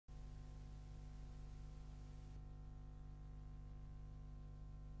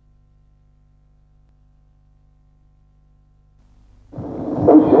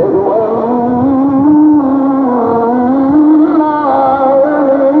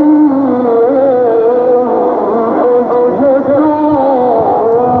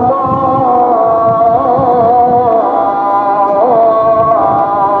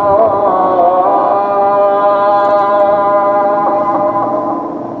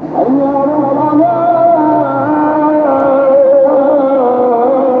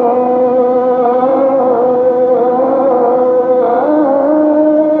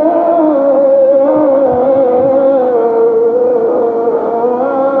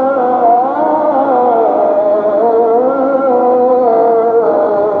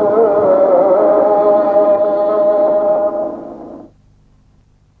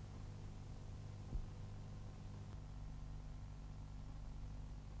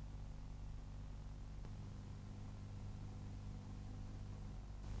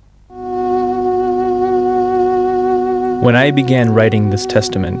When I began writing this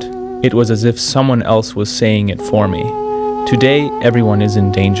testament, it was as if someone else was saying it for me. Today, everyone is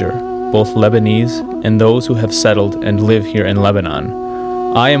in danger, both Lebanese and those who have settled and live here in Lebanon.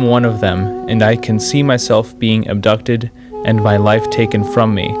 I am one of them, and I can see myself being abducted and my life taken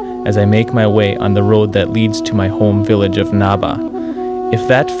from me as I make my way on the road that leads to my home village of Naba. If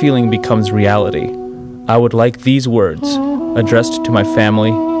that feeling becomes reality, I would like these words, addressed to my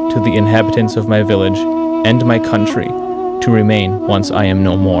family, to the inhabitants of my village, and my country, to remain once I am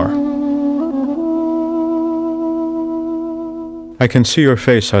no more. I can see your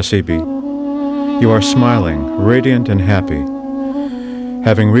face, Gassibe. You are smiling, radiant and happy.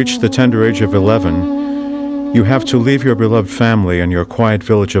 Having reached the tender age of 11, you have to leave your beloved family and your quiet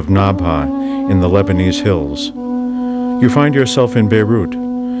village of Nabha in the Lebanese hills. You find yourself in Beirut,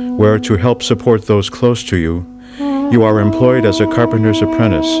 where, to help support those close to you, you are employed as a carpenter's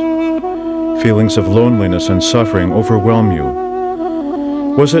apprentice. Feelings of loneliness and suffering overwhelm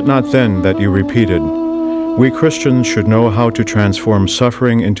you. Was it not then that you repeated, "We Christians should know how to transform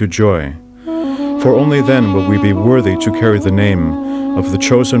suffering into joy, for only then will we be worthy to carry the name of the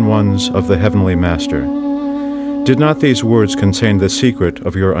chosen ones of the Heavenly Master"? Did not these words contain the secret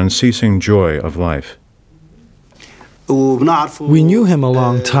of your unceasing joy of life? We knew him a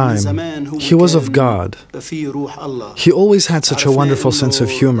long time. He was of God. He always had such a wonderful sense of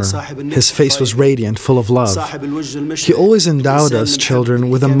humor. His face was radiant, full of love. He always endowed us children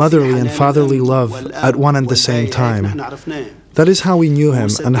with a motherly and fatherly love at one and the same time. That is how we knew him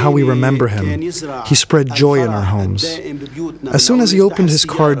and how we remember him. He spread joy in our homes. As soon as he opened his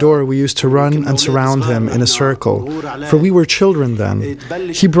car door, we used to run and surround him in a circle, for we were children then.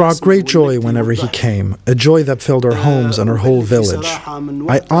 He brought great joy whenever he came, a joy that filled our homes and our whole village.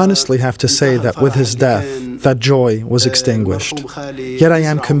 I honestly have to say that with his death, that joy was extinguished. Yet I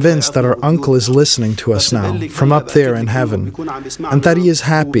am convinced that our uncle is listening to us now, from up there in heaven, and that he is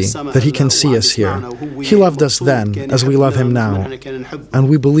happy that he can see us here. He loved us then, as we love him now. And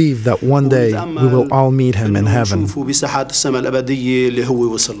we believe that one day we will all meet him in heaven.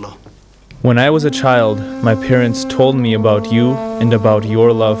 When I was a child, my parents told me about you and about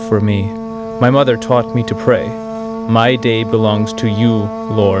your love for me. My mother taught me to pray. My day belongs to you,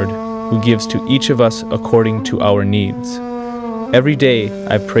 Lord, who gives to each of us according to our needs. Every day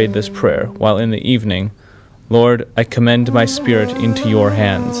I prayed this prayer, while in the evening, Lord, I commend my spirit into your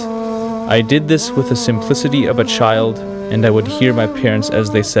hands. I did this with the simplicity of a child, and I would hear my parents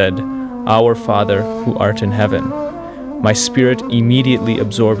as they said, "Our Father, who art in heaven." My spirit immediately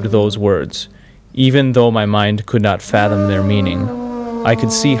absorbed those words, even though my mind could not fathom their meaning. I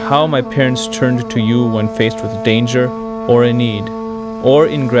could see how my parents turned to you when faced with danger or a need, or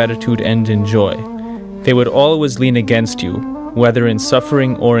in gratitude and in joy. They would always lean against you, whether in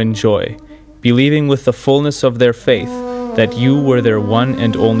suffering or in joy, believing with the fullness of their faith that you were their one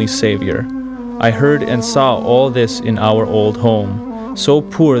and only Savior. I heard and saw all this in our old home, so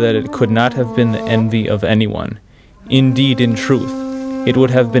poor that it could not have been the envy of anyone. Indeed, in truth, it would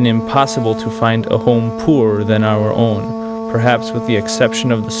have been impossible to find a home poorer than our own, perhaps with the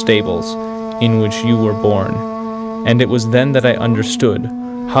exception of the stables in which you were born. And it was then that I understood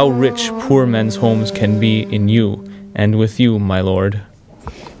how rich poor men's homes can be in you and with you, my Lord.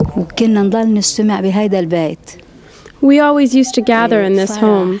 We always used to gather in this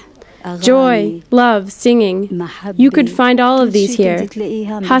home. Joy, love, singing. You could find all of these here.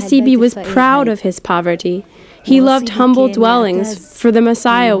 Gassibe was proud of his poverty. He loved humble dwellings, for the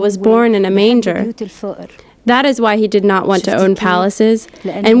Messiah was born in a manger. That is why he did not want to own palaces,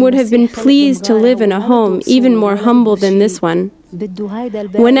 and would have been pleased to live in a home even more humble than this one.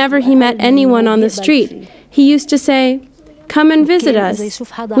 Whenever he met anyone on the street, he used to say, "Come and visit us.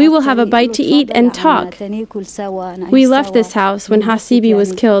 We will have a bite to eat and talk." We left this house when Gassibe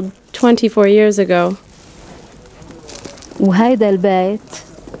was killed 24 years ago.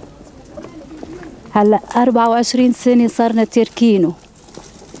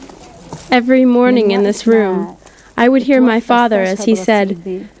 Every morning in this room, I would hear my father as he said,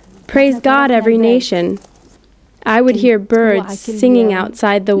 "Praise God, every nation." I would hear birds singing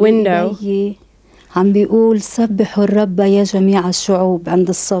outside the window.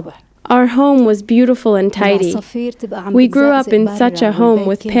 Our home was beautiful and tidy. We grew up in such a home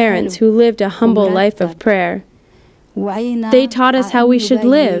with parents who lived a humble life of prayer. They taught us how we should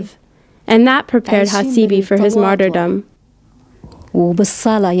live, and that prepared Gassibe for his martyrdom.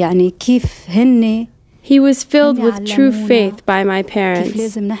 He was filled with true faith by my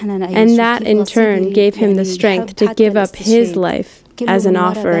parents, and that in turn gave him the strength to give up his life as an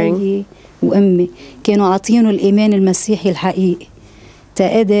offering. When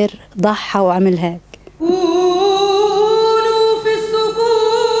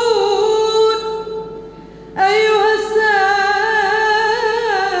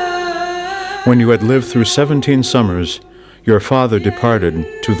you had lived through 17 summers, your father departed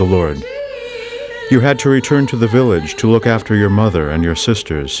to the Lord. You had to return to the village to look after your mother and your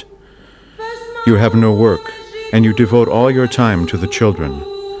sisters. You have no work, and you devote all your time to the children.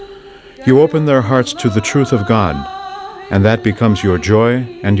 You open their hearts to the truth of God, and that becomes your joy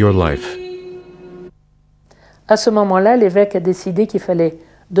and your life. À ce moment-là, l'évêque a décidé qu'il fallait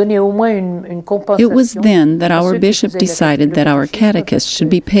donner au moins une compensation. It was then that our bishop decided that our catechists should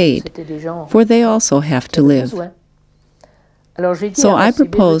be paid, for they also have to live. So I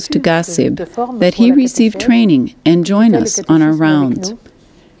proposed to Gassibe that he receive training and join us on our rounds.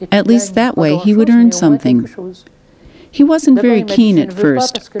 At least that way he would earn something. He wasn't very keen at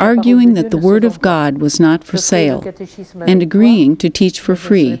first, arguing that the Word of God was not for sale, and agreeing to teach for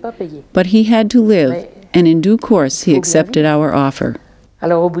free, but he had to live, and in due course he accepted our offer.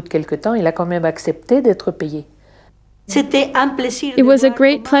 Alors, au bout de quelque temps, il a quand même accepté d'être payé. It was a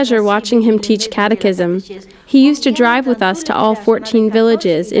great pleasure watching him teach catechism. He used to drive with us to all 14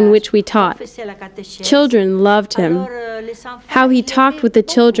 villages in which we taught. Children loved him. How he talked with the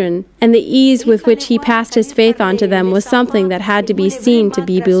children and the ease with which he passed his faith on to them was something that had to be seen to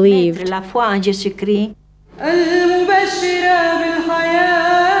be believed.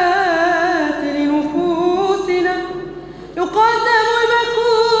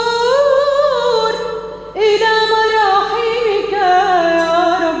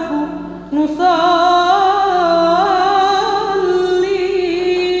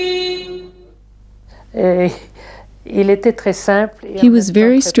 He was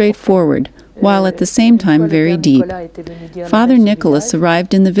very straightforward, while at the same time very deep. Father Nicholas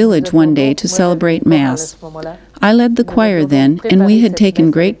arrived in the village one day to celebrate Mass. I led the choir then, and we had taken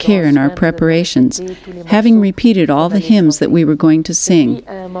great care in our preparations, having repeated all the hymns that we were going to sing.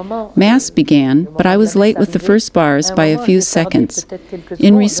 Mass began, but I was late with the first bars by a few seconds.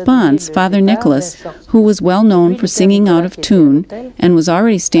 In response, Father Nicholas, who was well known for singing out of tune and was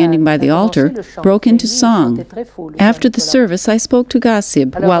already standing by the altar, broke into song. After the service, I spoke to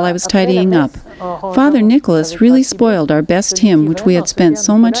Gassibe while I was tidying up. Father Nicholas really spoiled our best hymn, which we had spent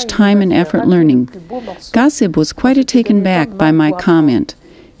so much time and effort learning. Gassibe was quite taken back by my comment.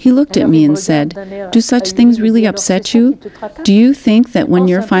 He looked at me and said, "Do such things really upset you? Do you think that when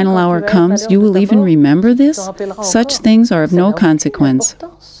your final hour comes, you will even remember this? Such things are of no consequence."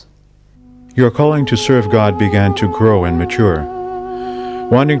 Your calling to serve God began to grow and mature.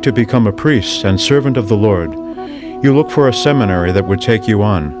 Wanting to become a priest and servant of the Lord, you look for a seminary that would take you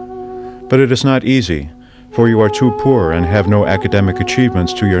on. But it is not easy, for you are too poor and have no academic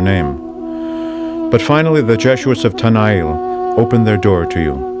achievements to your name. But finally, the Jesuits of Taize opened their door to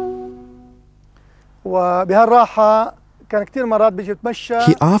you.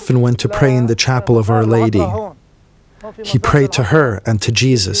 He often went to pray in the chapel of Our Lady. He prayed to her and to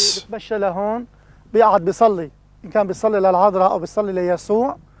Jesus.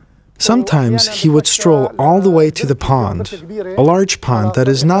 Sometimes he would stroll all the way to the pond, a large pond that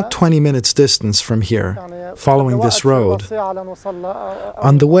is not 20 minutes distance from here, following this road.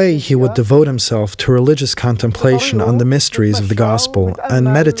 On the way, he would devote himself to religious contemplation on the mysteries of the gospel and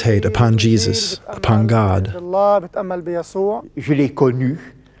meditate upon Jesus, upon God.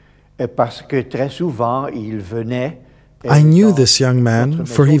 I knew this young man,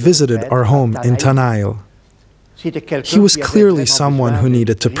 for he visited our home in Taize. He was clearly someone who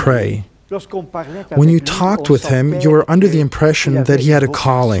needed to pray. When you talked with him, you were under the impression that he had a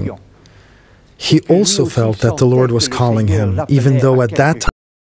calling. He also felt that the Lord was calling him, even though at that time